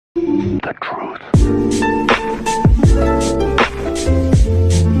the truth.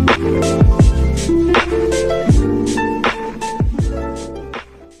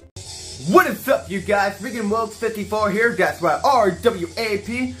 What is up, you guys? Regan Wilks 54 here. That's right,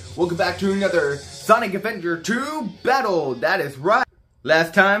 RWAP. Welcome back to another Sonic Adventure 2 battle. That is right.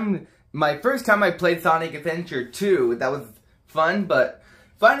 Last time, my first time I played Sonic Adventure 2, that was fun, but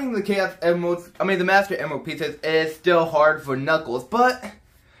finding the Chaos Emeralds, the Master Emerald pieces is still hard for Knuckles, but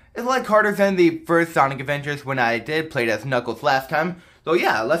it's like harder than the first Sonic Adventures when I did play as Knuckles last time. So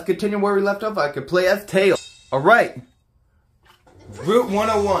yeah, let's continue where we left off. I could play as Tails. Alright. Route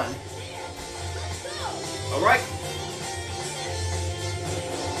 101. Alright.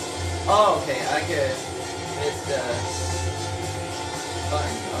 Oh, okay, I could hit the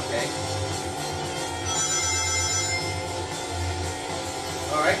button, okay.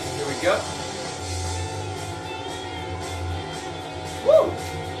 Alright, here we go. Woo!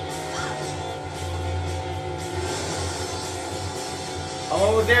 I'm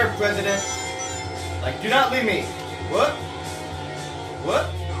over there, President. Like, do not leave me. What? What?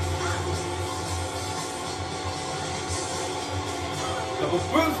 Double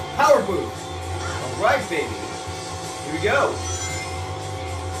boost, power boost. Alright, baby. Here we go.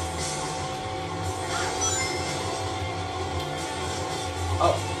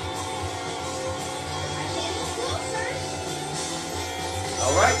 Oh.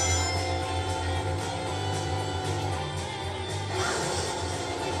 Alright.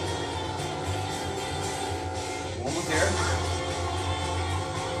 Almost there.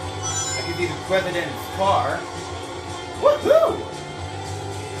 I can see the president's car. Woohoo!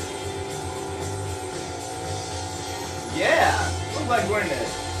 Yeah! Looks like we're in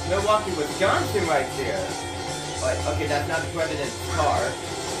Milwaukee, Wisconsin right there. Like, okay, that's not the president's car.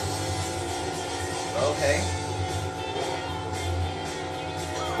 Okay.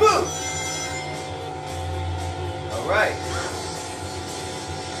 Woo! Alright.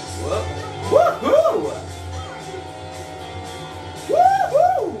 Whoop. Woohoo!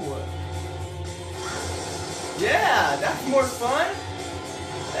 Woohoo! Yeah, that's more fun.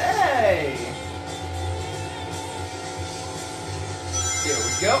 Hey! Here we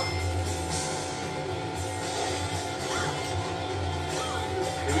go.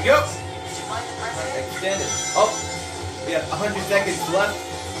 Here we go. Extended. Oh, we have 100 seconds left.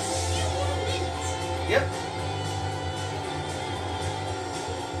 Yep.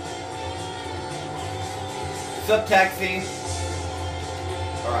 Sub taxi.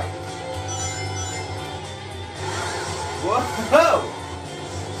 All right. Whoa!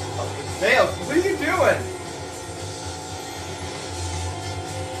 Oh, Tails, what are you doing?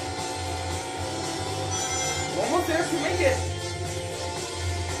 Almost there to make it.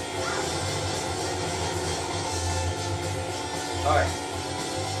 Alright.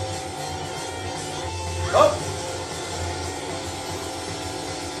 Oh!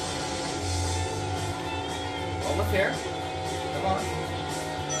 Almost there. Come on.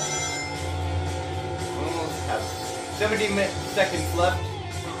 We almost have 70 seconds left.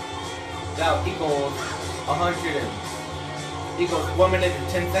 That equals 100 and equals 1 minute and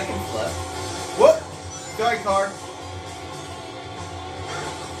 10 seconds left. Whoop! Sorry, car.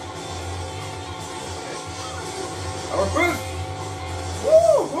 Our boost!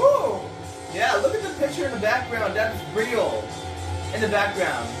 Woo! Woo! Yeah, look at the picture in the background. That's real. In the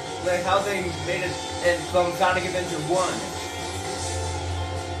background. Like how they made it from Sonic Adventure 1.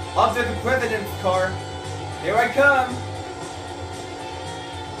 Up to the president's car. Here I come.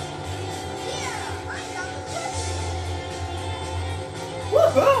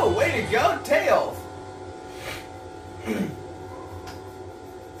 Woohoo! Way to go, Tails!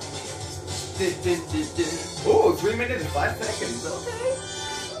 Oh, 3 minutes and 5 seconds. Okay.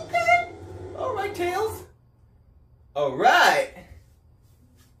 Okay. Alright, Tails. Alright.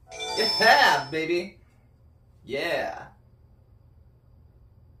 Yeah, baby. Yeah.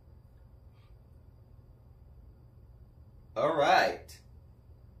 Alright.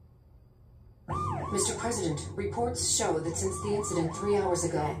 Mr. President, reports show that since the incident 3 hours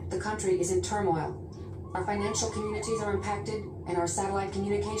ago, the country is in turmoil. Our financial communities are impacted, and our satellite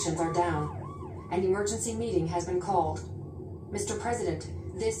communications are down. An emergency meeting has been called. Mr. President,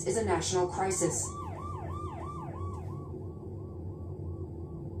 this is a national crisis.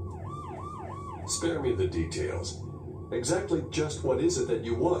 Spare me the details. Exactly just what is it that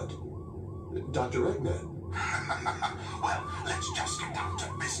you want? Dr. Regan. Well, let's just get down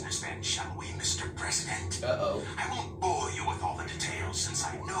to business then, shall we, Mr. President? Uh-oh. I won't bore you with all the details since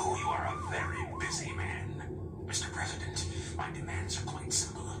I know you are a very busy man. Mr. President, my demands are quite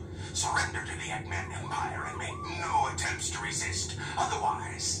simple. Surrender to the Eggman Empire and make no attempts to resist.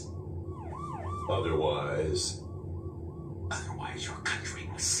 Otherwise, Otherwise, your country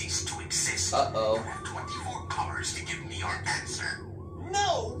will cease to exist. Uh-oh. You have 24 hours to give me your answer.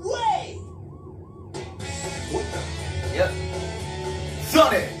 No way! what the? Yep.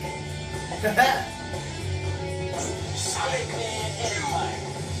 Sonic! Sonic Man Empire.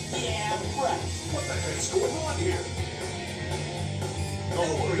 Yeah, right. What the heck's going on here?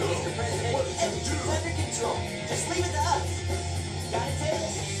 Don't worry, no. Mr. President. What did you Everything's do? under control. Just leave it to us. Got it,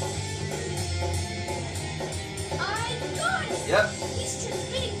 Tails? I got it! Yep. He's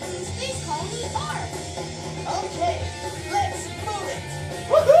transmitting from the space colony ARC. Okay, let's move it.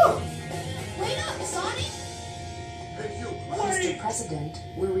 Woohoo! Wait up, Sonic! Hey, you, Mr. wait! President,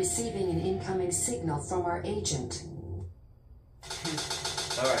 we're receiving an incoming signal from our agent.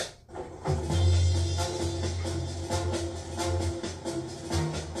 Alright.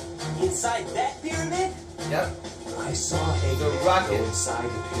 Inside that pyramid? Yep. I saw a The man rocket. go inside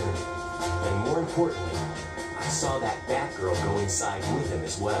the pyramid. And more importantly, I saw that Batgirl go inside with him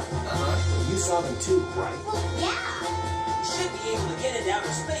as well. Uh-huh. You saw them too, right? Well, yeah! We should be able to get into outer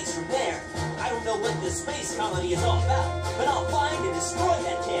space from there. I don't know what this space colony is all about, but I'll find and destroy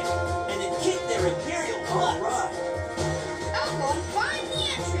that camp, and then kick their imperial butts. All right. I'll go and find the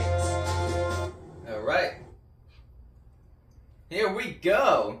entrance! Alright. Here we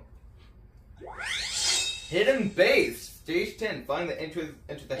go. Hidden base. Stage 10. Find the entrance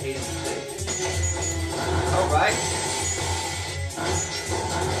into the hidden base. Alright.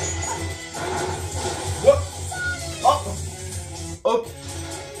 Whoop! Oh!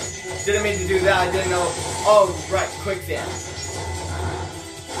 Oops. Didn't mean to do that. I didn't know. Oh, right. Quicksand.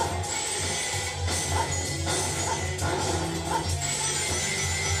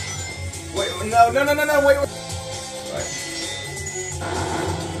 Wait, no, wait. Right.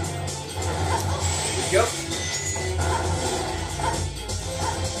 Here we go.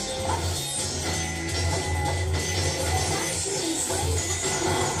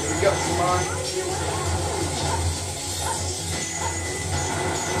 Here we go, come on.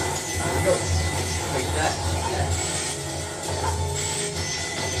 Here we go. Wait, that.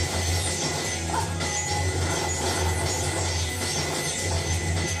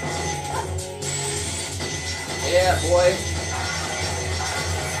 Yeah, boy.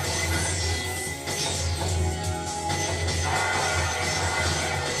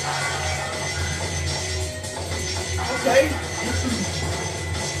 Okay.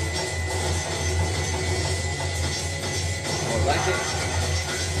 More like it.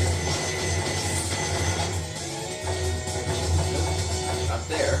 Not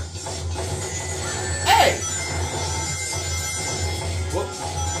there. Hey! Whoop.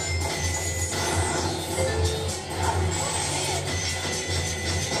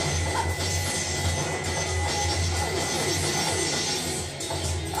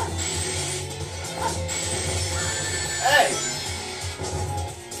 Hey!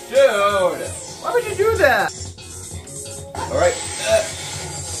 Dude! Why would you do that? Alright.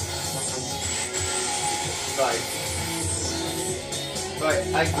 Sorry. Sorry,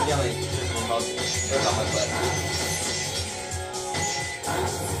 I accidentally remote turned on my button.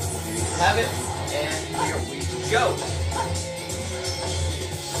 Have it, and here we go.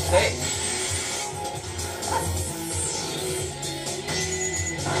 Hey.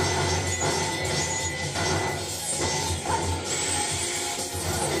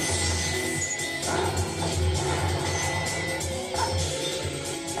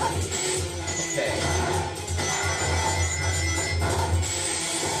 Okay.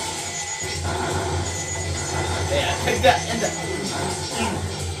 Yeah, take that and that.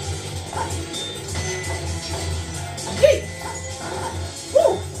 Yay!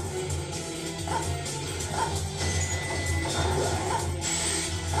 Woo!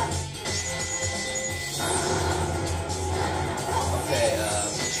 Okay,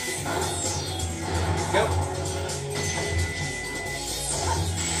 go.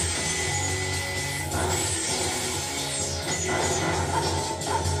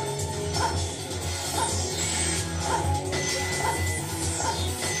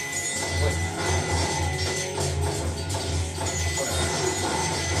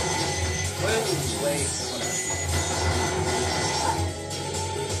 Wait.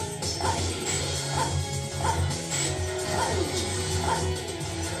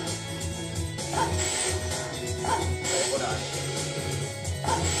 Hold on.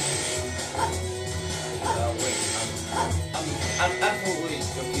 Wait. I'm absolutely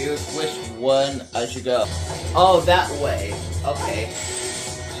confused which one I should go. Oh, that way. Okay.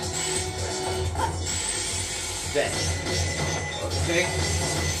 Then. Okay.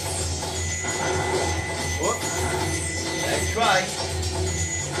 Whoop. Let's try.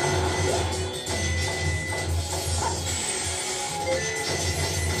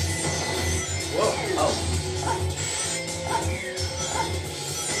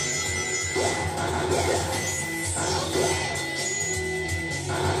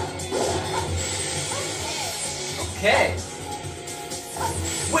 Okay.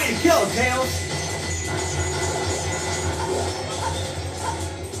 Way to go, Tails!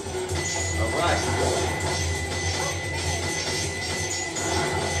 Alright.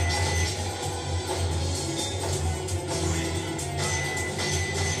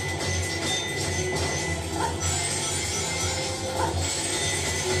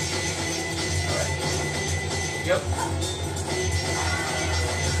 Yep.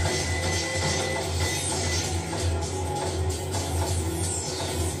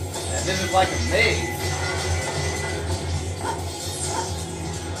 And this is like a maze.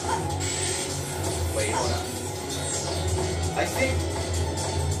 Wait, hold on. I think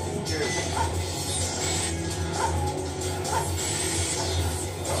there's...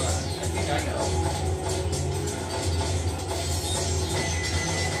 Hold on. I think I know.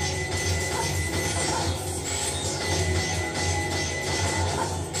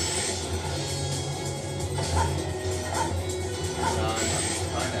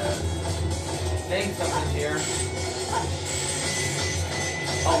 Saying something here.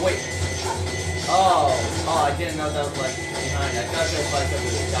 Oh wait. Oh, I didn't know that was like behind. I thought there was like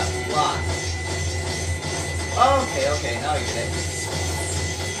something that got blocked. Okay, now I get it.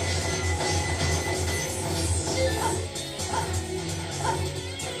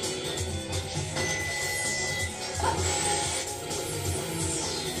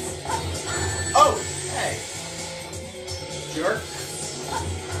 Oh, hey, jerk.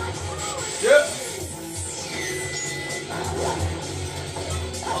 Yep.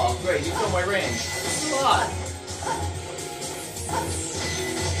 Oh, great, you stole my range. Thanks a lot.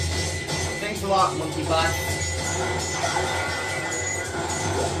 Thanks a lot, monkey bot.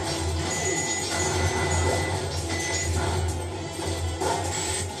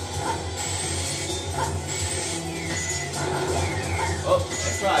 Oh,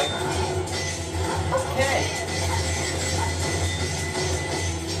 that's right. Okay.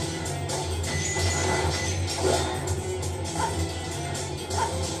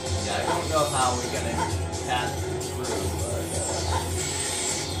 Yeah, I don't know how we're gonna pass through, but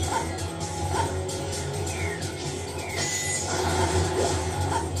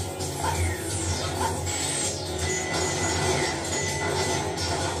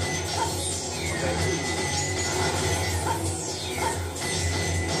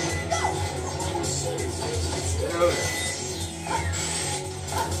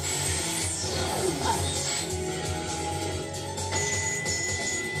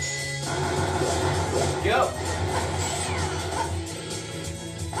go.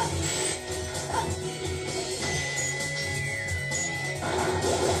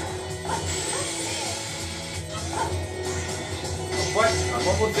 What? I'm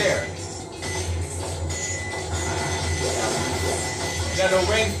almost there. I got no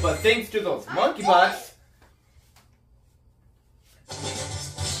rings, but thanks to those monkey bots.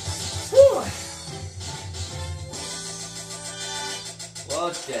 Whew.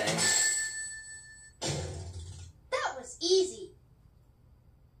 Well, dang. That was easy.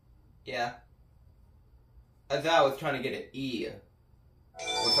 Yeah. I thought I was trying to get an E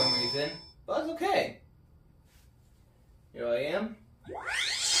for some reason, but it's okay. Here I am.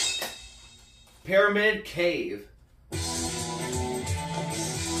 Pyramid Cave.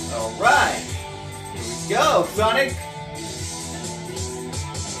 Alright. Here we go, Sonic.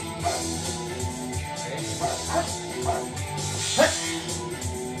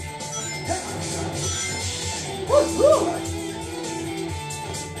 Woo-hoo!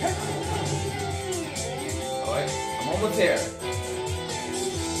 Alright, I'm almost there.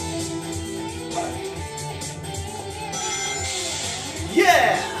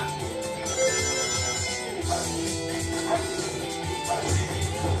 Yeah!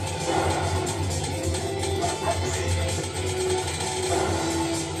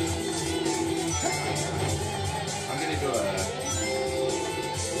 I'm gonna do a...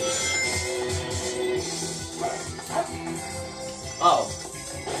 Oh.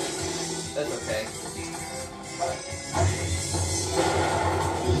 That's okay.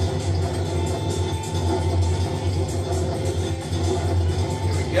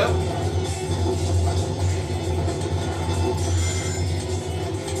 Here we go.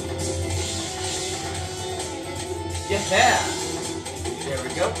 Yeah! There we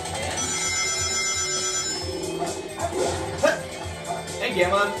go. And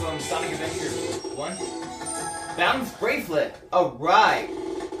Gamma from Sonic Adventure 1. Bounce bracelet. Alright. Here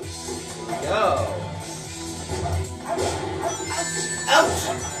we go. Ouch!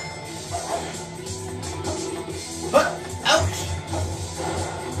 Ouch!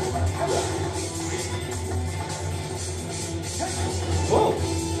 Whoa!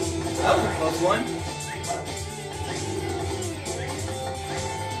 That was a close one.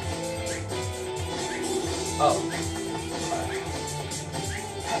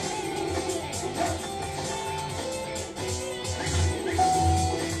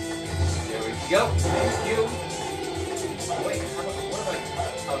 go. Thank you. Wait, what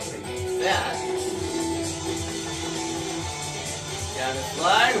if I'll take that? Down the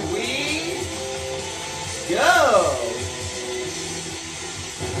slide, we go!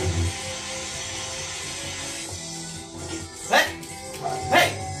 Hey! Hey!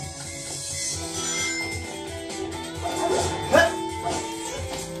 Hey!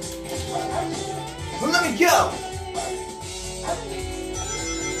 Let me go!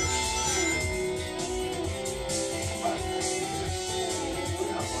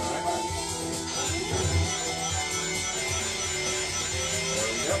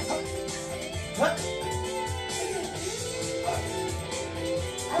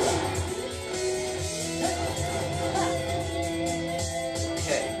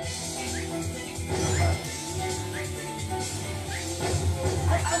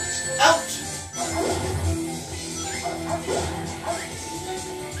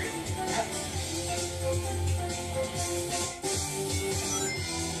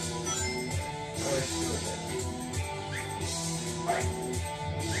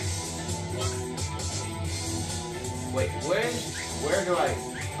 Wait, where do I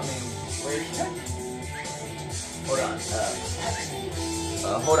mean, where,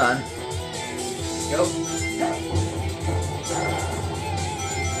 hold on, go.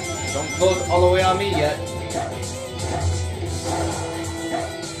 Don't close all the way on me yet.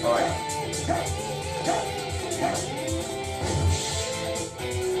 Alright.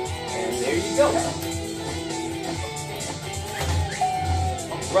 And there you go.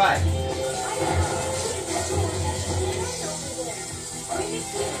 Right.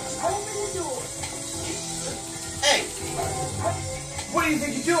 Hey! What do you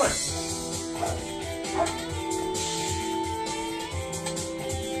think you're doing?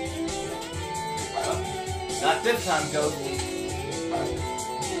 Not this time, Ghost.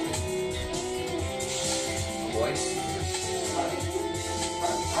 Oh boy.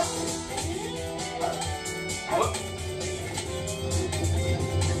 Whoop.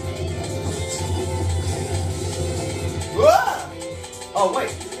 Whoa! Oh,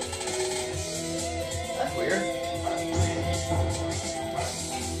 wait. That's weird.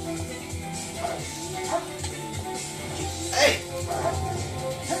 Hey!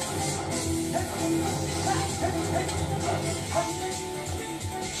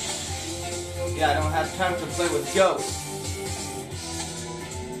 Yeah, I don't have time to play with ghosts.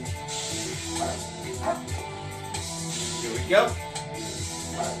 Here we go.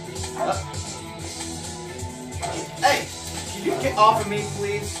 Up. Hey! Can you get off of me,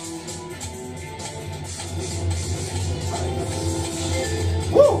 please?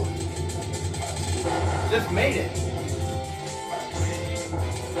 Woo! Just made it.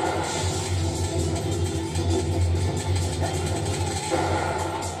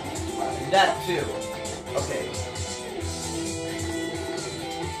 That too. Okay.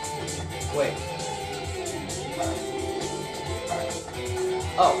 Wait.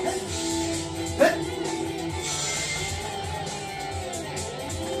 Oh.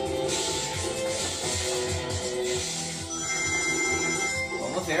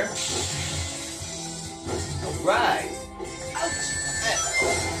 Almost there. Alright. Ouch.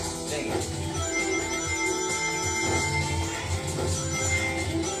 Dang it.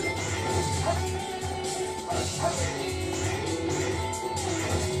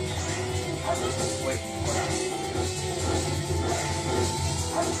 Wait.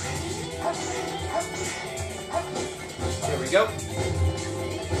 There we go.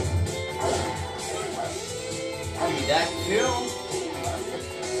 Give me that too.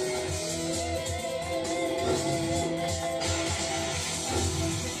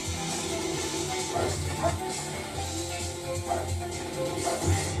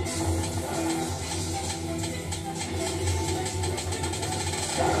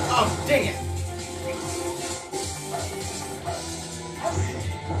 Oh, dang it!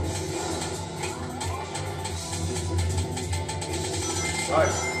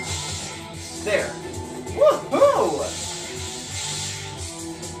 Alright. There. Woohoo!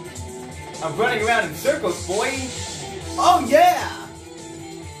 I'm running around in circles, boy! Oh, yeah!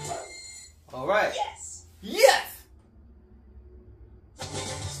 Alright. Yes! Yes!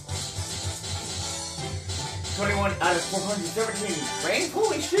 21 out of 417 rank?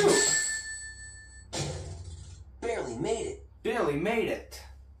 Holy shoot! Barely made it. Barely made it.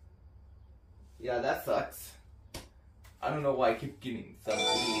 Yeah, that sucks. I don't know why I keep getting some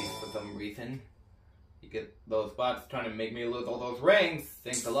E's for some reason. You get those bots trying to make me lose all those ranks.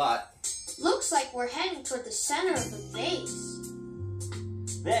 Thanks a lot. Looks like we're heading toward the center of the base.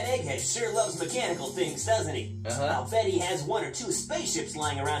 That egghead sure loves mechanical things, doesn't he? Uh-huh. I'll bet he has 1 or 2 spaceships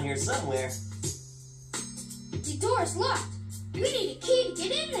lying around here somewhere. The door's locked. We need a key to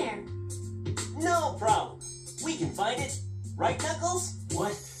get in there. No problem. We can find it. Right, Knuckles?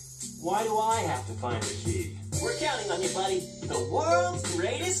 What? Why do I have to find the key? We're counting on you, buddy. The world's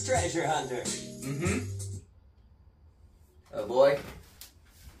greatest treasure hunter. Mm-hmm. Oh boy.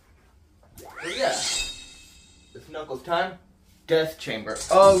 So yeah. It's Knuckles time. Death chamber.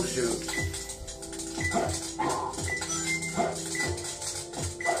 Oh shoot.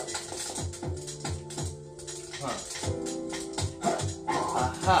 Huh.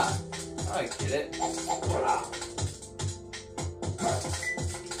 Aha. I get it.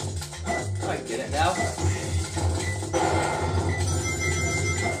 I get it now.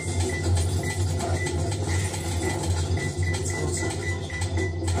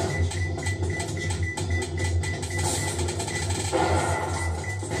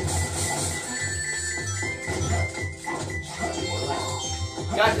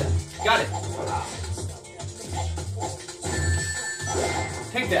 Gotcha. Got it.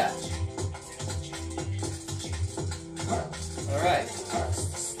 Take that. Alright.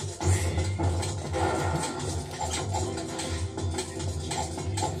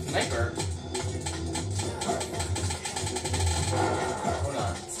 Sniper. Hold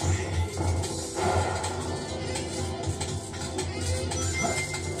on.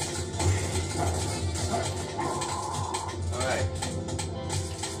 Alright.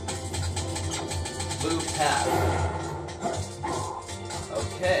 Blue path.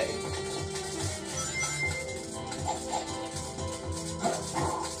 Okay.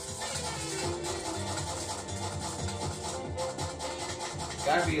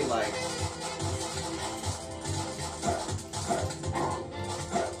 Gotta be like...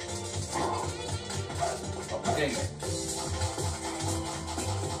 Oh, dang it.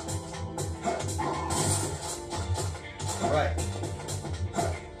 Alright.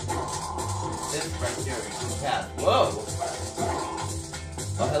 This right here is the path. Whoa!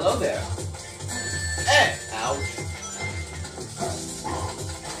 Oh, hello there. Hey! Ouch.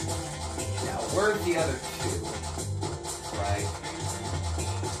 Now, where's the other two? Right.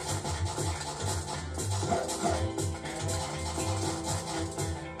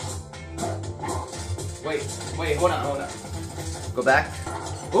 Wait, hold on. Go back.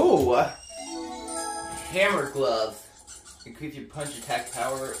 Ooh! Hammer gloves. Increase your punch attack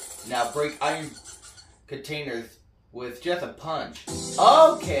power. Now break iron containers with just a punch.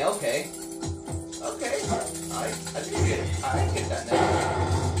 Okay. I do get it. I get that now.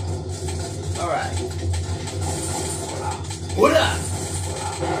 Alright. What up?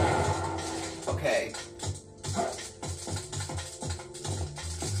 Okay.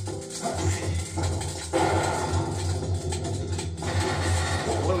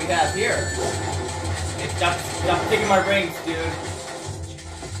 What do we have here? Hey, stop taking my rings, dude.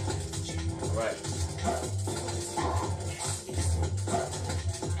 Alright.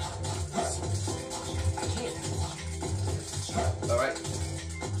 Alright.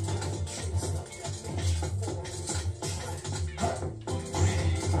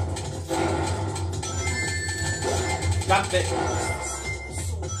 Stop it.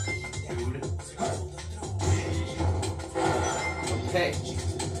 Dude. Okay.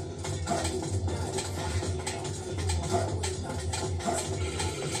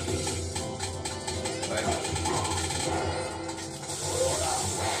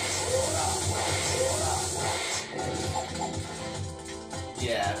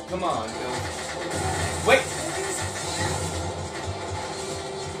 Yeah, come on, go. Wait!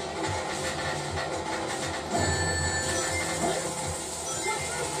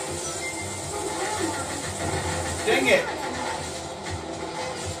 Dang it!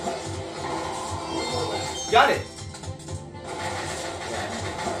 Got it!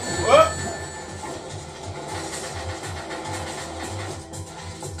 Whoa!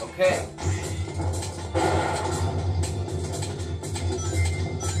 Okay.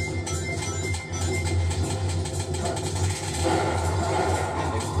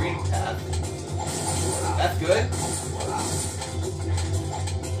 And the green path. That's good.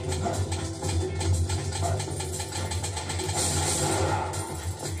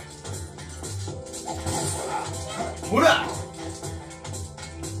 Hoorah!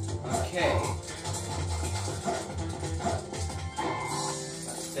 Okay.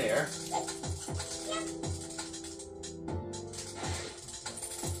 That's there.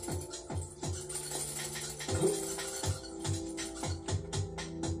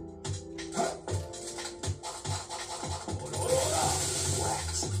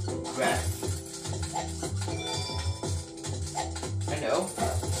 Rats. I know.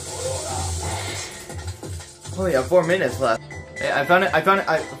 Oh yeah, 4 minutes left. Hey, I found it.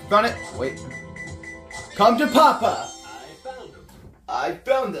 Wait. Come to Papa. I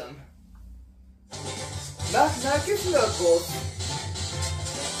found him. Knock, knock his knuckles.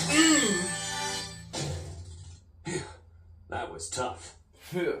 That was tough.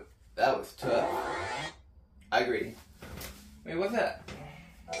 Phew, that was tough. I agree. Wait, what's that?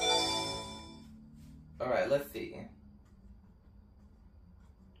 Alright, let's see.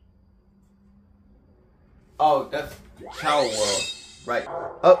 Oh, that's Power World. Right.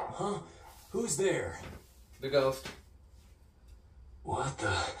 Oh, Huh? Who's there? the ghost. What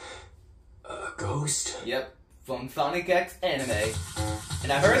the? A ghost? Yep, from Sonic X anime.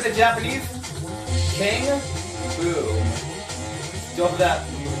 And I heard the Japanese King Boo. Still that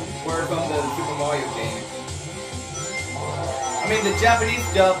word from the Super Mario game. I mean, the Japanese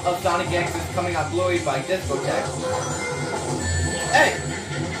dub of Sonic X is coming on Blu-ray by Discotheque. Hey!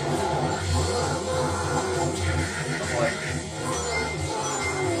 Oh boy.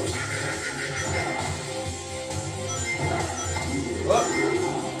 Whoop.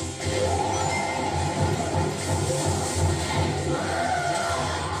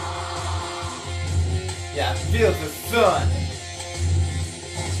 Yeah, feel the sun.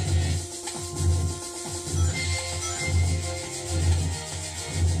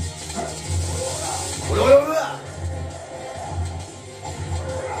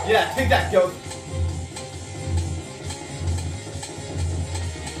 Yeah, take that, ghost.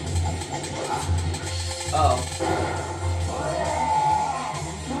 Oh.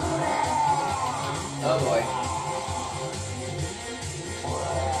 Oh boy.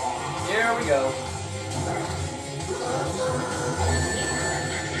 Here we go.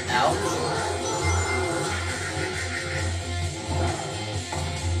 Ouch.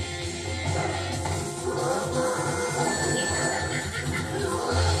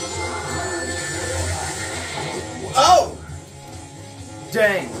 Oh!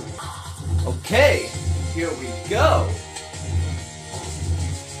 Dang. Okay, here we go.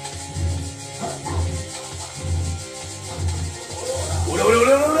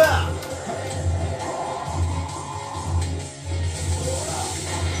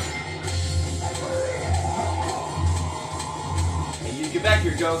 Hey, you get back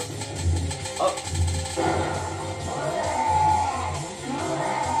here, ghost. Oh.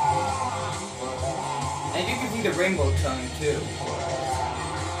 And you can see the rainbow tongue too.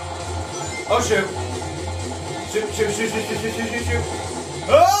 Oh shoot! Shoot, shoot, shoot, shoot, shoot, shoot, shoot, shoot, shoot!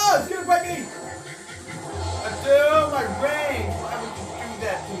 Oh, it's gonna bite me! Oh, my range! Why would you do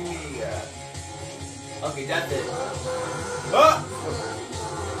that to me? Okay, that's it. Oh!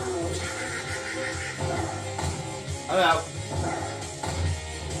 I'm out.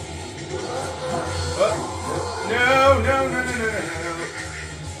 Oh. No, no, no, no, no, no, no.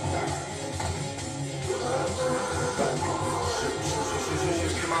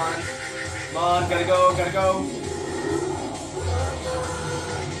 Shoot, come on. Come on, gotta go, gotta go.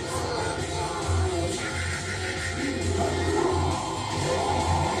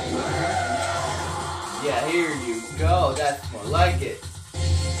 Yeah, here you go. That's more like it.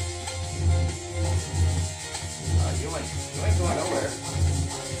 You ain't going nowhere.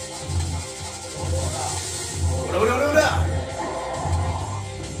 No.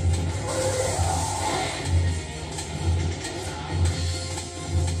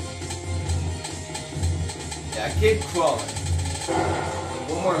 Yeah, keep crawling.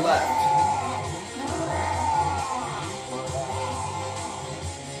 One more left.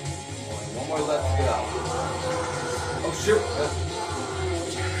 Only one more left to go. Oh shoot!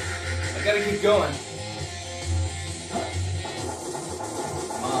 I gotta keep going.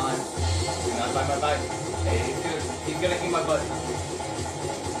 Come on. Do not bite my bite. Hey, he's good. He's gonna eat my butt.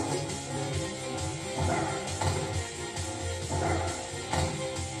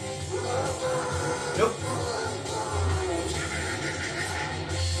 Nope.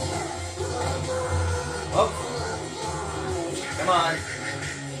 Oh. Come on.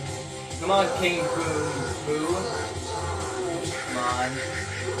 Come on, King Boo. Come on.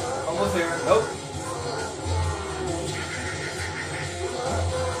 Almost there. Nope.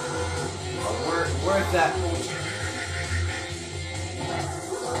 Oh, where is that?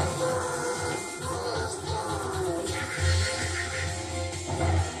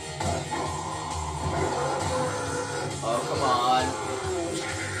 Oh, come on.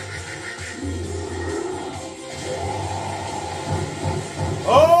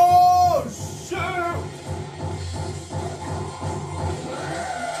 Oh, shoot!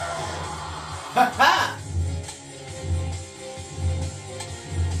 Ha-ha!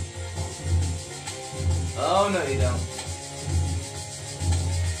 Oh, no, you don't.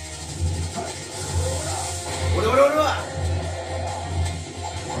 What?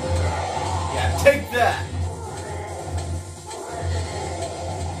 Yeah, Take that!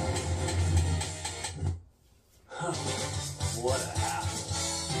 What a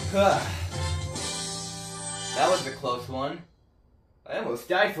hassle. That was a close one. I almost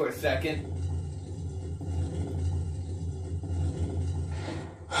died for a second.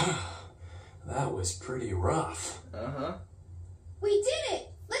 That was pretty rough. Uh-huh. We did it!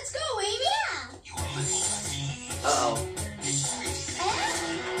 Let's go, Amy! Yeah! Uh-oh.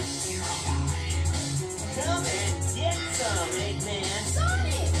 Come and get some, Eggman.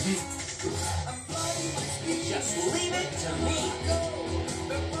 Sonic! Just leave it to me.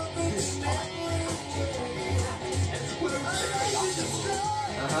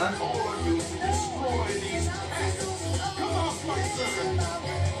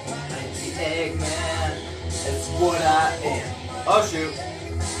 Eggman, it's what I am. Oh shoot.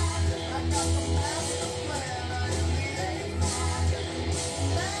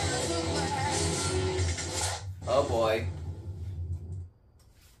 Oh boy.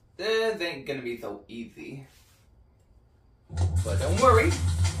 This ain't gonna be so easy. But don't worry.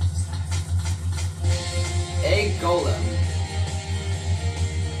 A golem.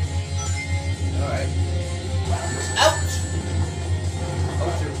 Alright. Ouch!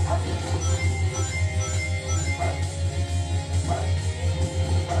 Oh shoot.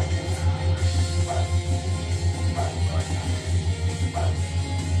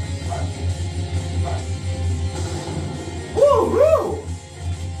 Woo-hoo!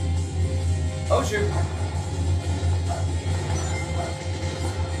 Oh shoot.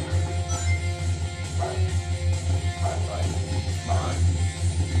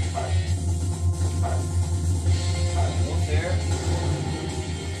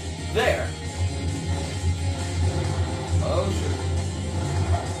 There. Oh shoot.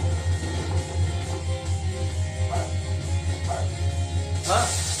 Huh?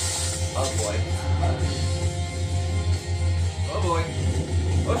 Oh boy. Oh boy.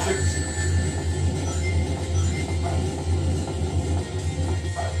 Oh shoot.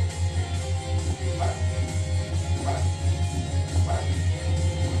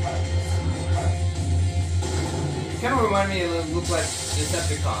 Kind of remind me of it look like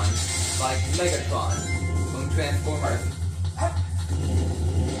Decepticon, like Megatron from Transformers.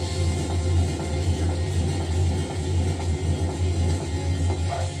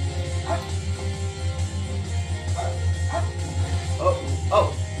 Oh, oh.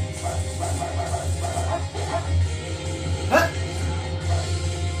 Huh?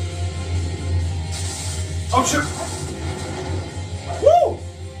 Oh shoot! Woo!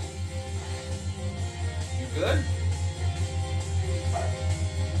 You good?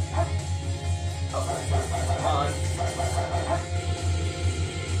 Come on.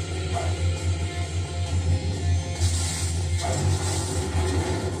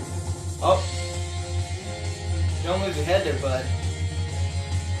 Oh. Don't lose your head there, bud.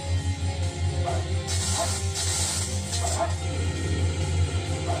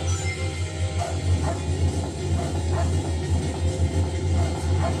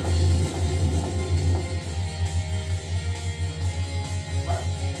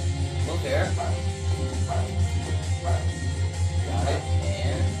 Look there. Got it,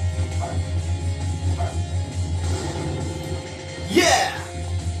 and... Yeah!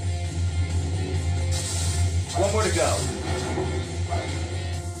 One more to go.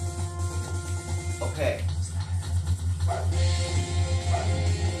 Okay.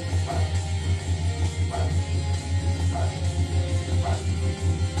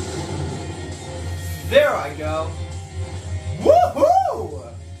 There I go.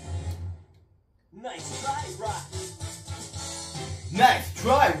 Woohoo! Nice try, Rock. Nice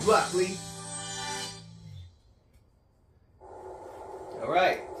try, Rockley.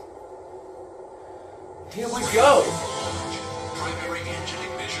 Alright. Here we go. Primary engine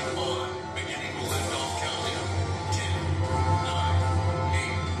ignition on. Beginning liftoff countdown. 10, 9,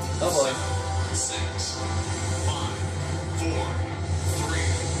 8, Oh boy. 6, 5, 4, 3,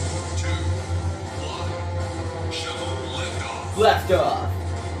 2, 1. Shuttle liftoff. Blast off.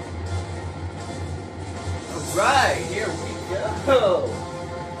 Alright, here we go.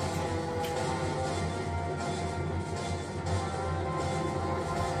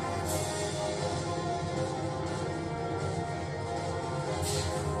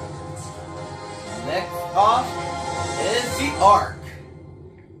 Next off is the Ark.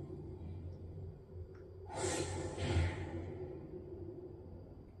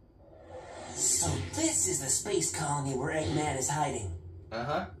 So this is the space colony where Eggman is hiding.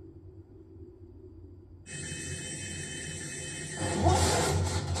 Uh-huh.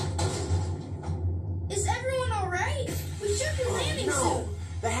 Is everyone alright? We should be landing soon.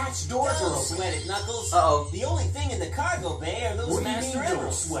 The hatch doors are open. Sweat it, Knuckles. Uh-oh. The only thing in the cargo bay are those What do you Master mean, don't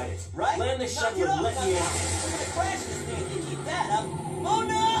Emeralds. sweat it? Right? Land the Knock shuttle it and off, let me Knuckles. out. We're gonna crash this thing if you keep that up. Oh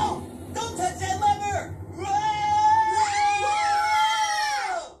no! Don't touch that lever! Whoa!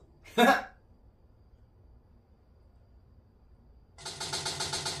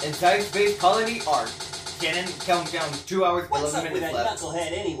 Inside Space Colony Arc. Cannon countdown 2 hours, What's 11 up with minutes that left.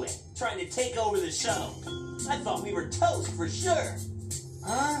 knucklehead anyway? Trying to take over the show. I thought we were toast for sure.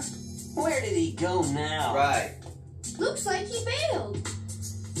 Huh? Where did he go now? Right. Looks like he bailed.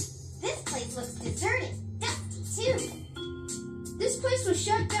 This place looks deserted. Dusty, too. This place was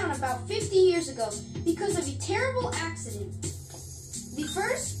shut down about 50 years ago because of a terrible accident. The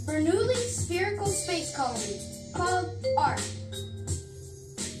first Bernoulli spherical space colony, called ARC.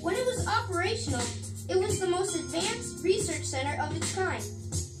 When it was operational, it was the most advanced research center of its kind.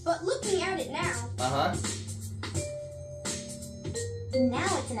 But looking at it now, Uh-huh.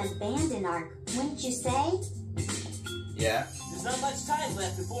 Now it's an abandoned ark, wouldn't you say? Yeah. There's not much time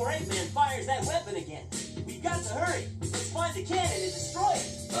left before Eggman fires that weapon again. We've got to hurry. Let's find the cannon and destroy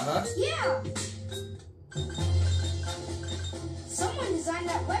it. Uh-huh. yeah! Someone designed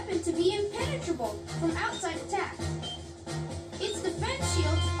that weapon to be impenetrable from outside attack. Its defense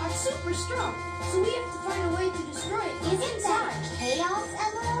shields are super strong, so we have to find a way to destroy it Isn't inside. that Chaos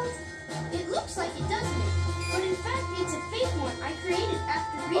Emerald? It looks like it, doesn't it? But in fact, it's a fake one I created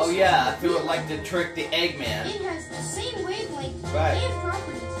after researching Oh yeah, I the feel real like one. to trick the Eggman. It has the same wavelength Right. and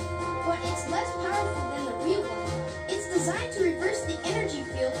properties, but it's less powerful than the real one. It's designed to reverse the energy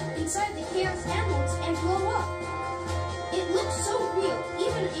field inside the Chaos Emeralds and blow up. It looks so real,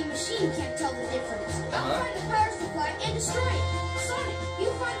 even a machine can't tell the difference. I'll find the power supply and destroy it. Sonic,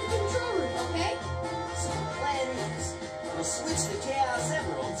 you find the control room, okay? So the plan is, we'll switch the Chaos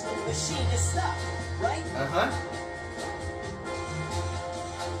Emeralds when the machine is stopped, right? Uh-huh.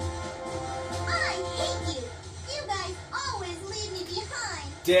 I hate you! You guys always leave me behind!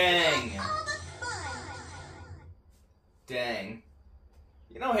 Dang. All the fun! Dang.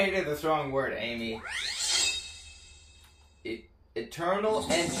 You know, hate is a strong word, Amy. Eternal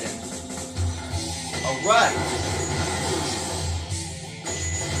engine. Alright.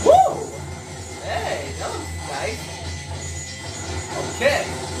 Woo! Hey, that was nice. Okay.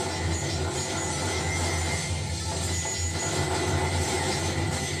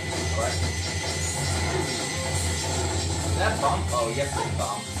 Alright. That bomb? Oh, yes, that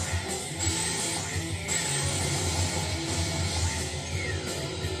bomb.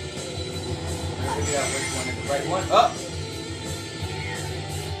 Figure out which one is the right one. Oh!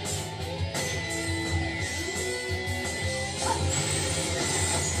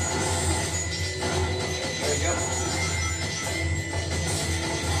 There we go.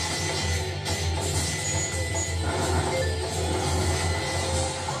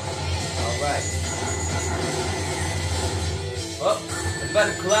 Alright. Oh, it's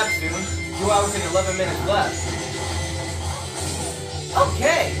about to collapse soon. 2 hours and 11 minutes left.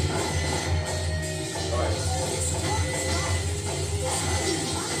 Okay! Alright.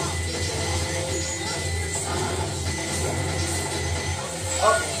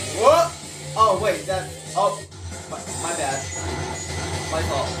 Oh, whoa! Oh, wait, that's... Oh, my bad. My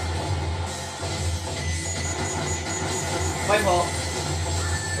fault. My fault.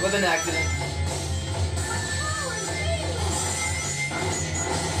 It was an accident.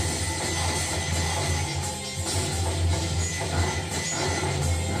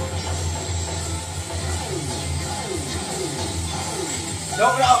 No,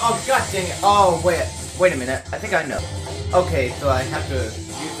 oh, god dang it. Oh, wait a minute. I think I know. Okay, so I have to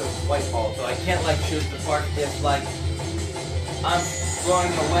use the white ball, so I can't, like, shoot the part if, like, I'm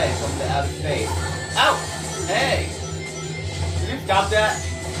throwing away from the outer space. Ow! Hey! Can you stop that?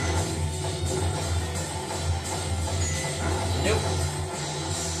 Nope.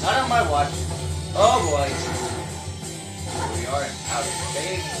 Not on my watch. Oh, boy. We are in outer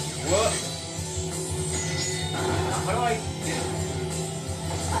space. Whoop! How do I get it?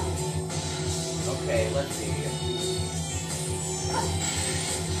 Okay, let's see.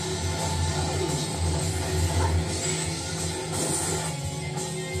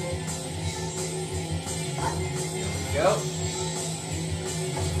 Here we go.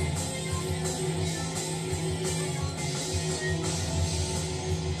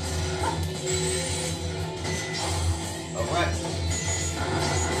 Alright.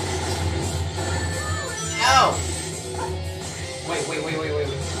 Ow! Wait.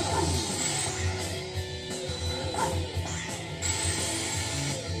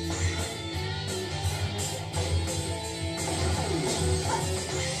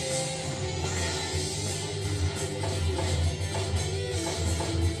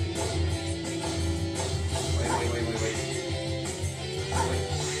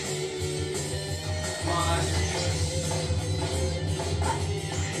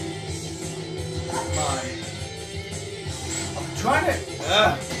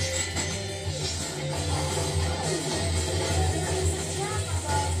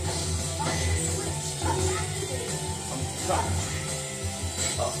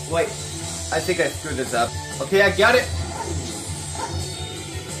 Wait, I think I screwed this up. Okay, I got it.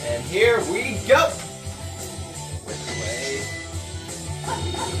 And here we go. Which way?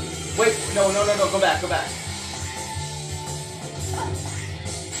 Wait, no, go back. Hold on.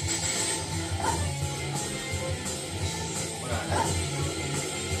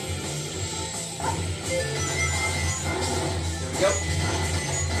 Here we go.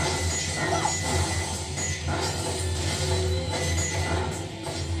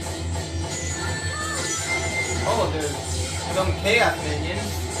 Oh, there's some chaos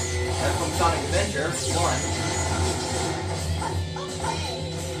minions. That's from Sonic Adventure 1.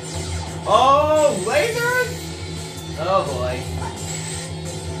 Oh, lasers! Oh boy.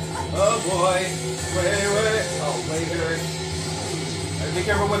 Wait. Oh, lasers. Gotta be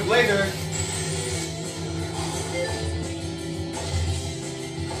careful with lasers.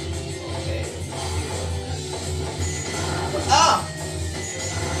 Okay. Ah!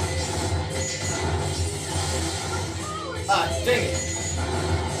 Ah, dang it.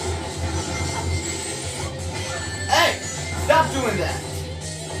 Hey! Stop doing that!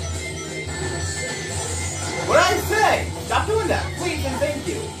 What did I say? Stop doing that, please and thank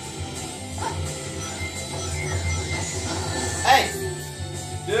you. Hey!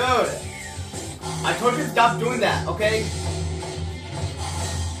 Dude! I told you to stop doing that, okay?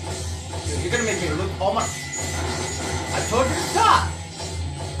 Dude, you're gonna make me look all my... I told you to stop!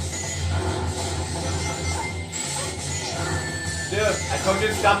 Dude, I told you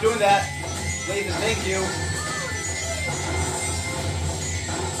to stop doing that. Please and thank you.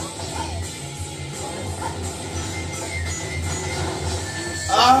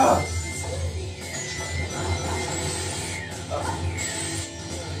 Ah! Oh.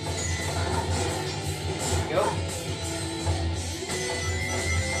 Go.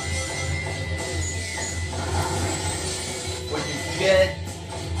 What'd you get?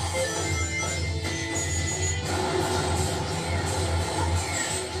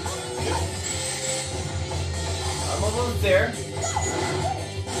 I'm almost there.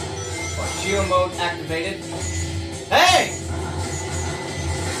 Oh, shield mode activated. Hey!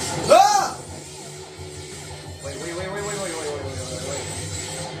 Ah! Wait.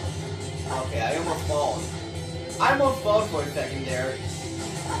 Okay, I almost fall. I almost fall for a second there.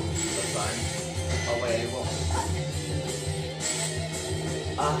 That's fine. Oh wait, I won't.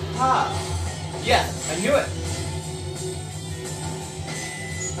 Aha! Yes, I knew it!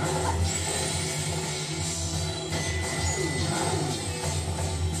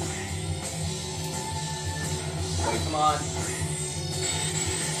 Wait, come on.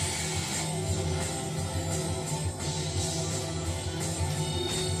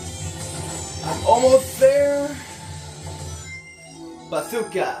 I'm almost there.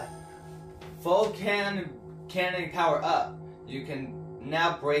 Bazooka. Full cannon power up. You can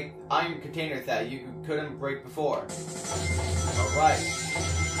now break iron containers that you couldn't break before. Alright.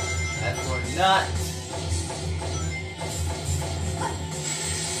 That's for not.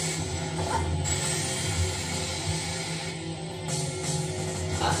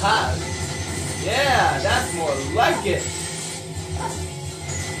 Aha! Yeah, that's more like it!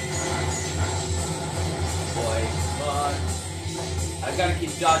 Boy, come on. I gotta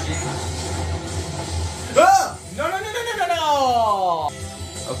keep dodging. Ah! No!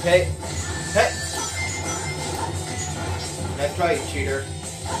 Okay. Hey! Nice try, you cheater.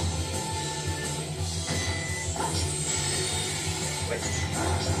 Wait.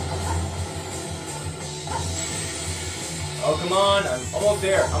 Oh, come on. I'm almost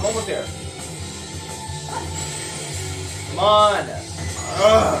there. Come on.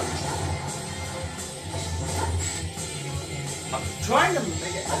 Ugh. I'm trying to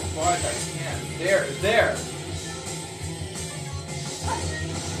make it as far as I can. There.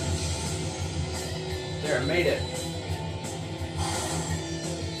 There, I made it.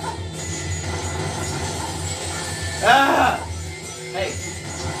 Ah! Hey.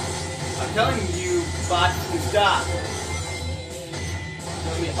 I'm telling you, bots, to stop.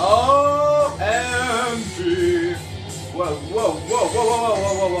 OMG! Whoa!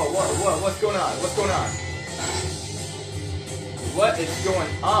 What's going on? What is going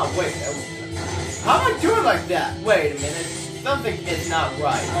on? Wait, how am I doing like that? Wait a minute, something is not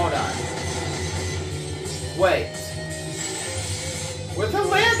right. Hold on. Wait, where's the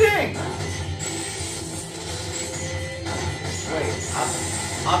landing? Wait,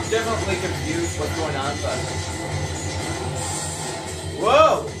 I'm definitely confused what's going on, but...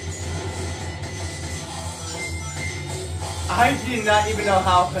 Whoa! I did not even know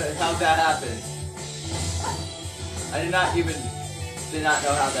how that happened. I did not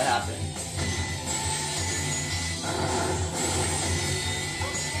know how that happened.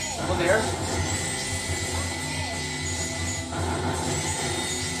 Over there.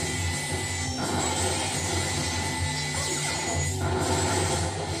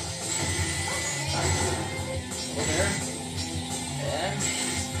 Over there. And...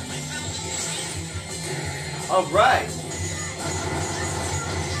 alright.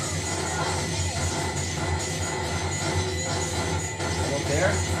 Over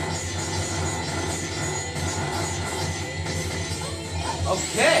there.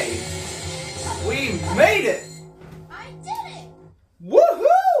 Okay, we made it! I did it!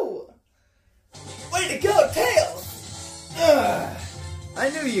 Woohoo! Way to go, Tails! Ugh. I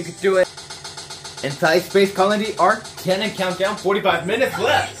knew you could do it. Inside Space Colony Arc, Cannon countdown, 45 minutes Okay,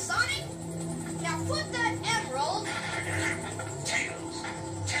 left. Sonic, now put that emerald. Tails,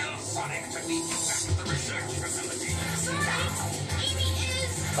 tell Sonic to meet you back at the research facility. Sonic, Amy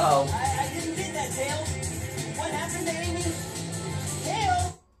is. Uh-oh. I didn't get that, Tails. What happened to Amy?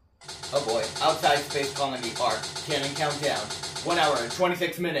 Tails! Oh boy, outside Space Colony Arc, Cannon countdown, 1 hour and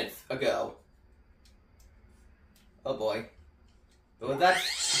 26 minutes ago. Oh boy. What was that?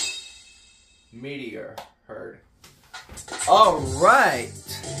 Meteor heard. Alright!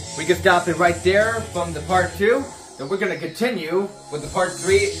 We can stop it right there from the part 2. Then we're gonna continue with the part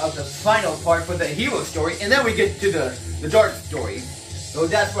 3 of the final part for the hero story, and then we get to the dark story. So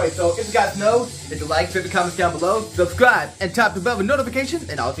that's right, so if you guys know, hit the like, leave the comments down below, subscribe, and tap the bell for notifications,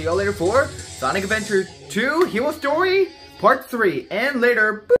 and I'll see y'all later for Sonic Adventure 2 Hero Story Part 3, and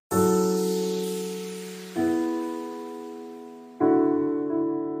later.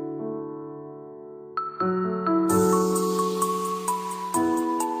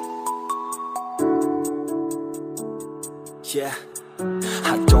 Yeah,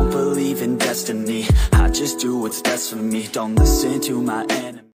 I don't believe in destiny. I just do what's best for me. Don't listen to my enemy.